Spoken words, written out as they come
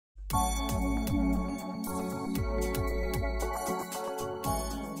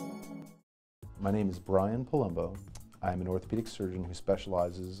My name is Brian Palumbo. I'm an orthopedic surgeon who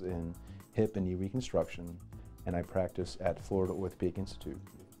specializes in hip and knee reconstruction, and I practice at Florida Orthopaedic Institute.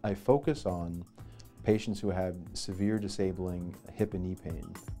 I focus on patients who have severe disabling hip and knee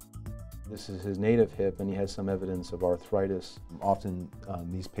pain. This is his native hip, and he has some evidence of arthritis. Often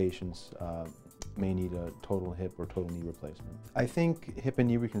these patients may need a total hip or total knee replacement. I think hip and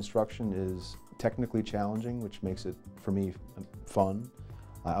knee reconstruction is technically challenging, which makes it, for me, fun.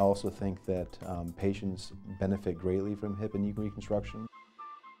 I also think that patients benefit greatly from hip and knee reconstruction.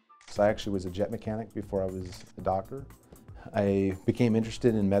 So I actually was a jet mechanic before I was a doctor. I became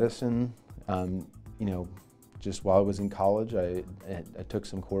interested in medicine, just while I was in college. I took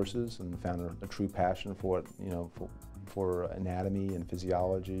some courses and found a true passion for it, for anatomy and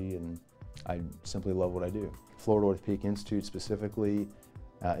physiology, and I simply love what I do. Florida Orthopaedic Institute specifically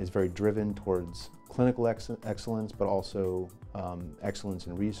is very driven towards clinical excellence, but also excellence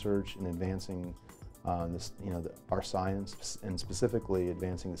in research and advancing our science, and specifically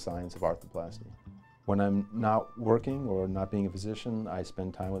advancing the science of arthroplasty. When I'm not working or not being a physician, I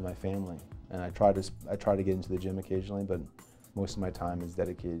spend time with my family, and I try to get into the gym occasionally, but most of my time is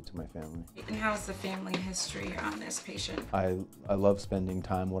dedicated to my family. And how's the family history on this patient? I love spending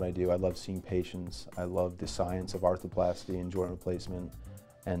time what I do. I love seeing patients. I love the science of arthroplasty and joint replacement,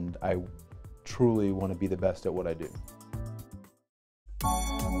 and I truly want to be the best at what I do.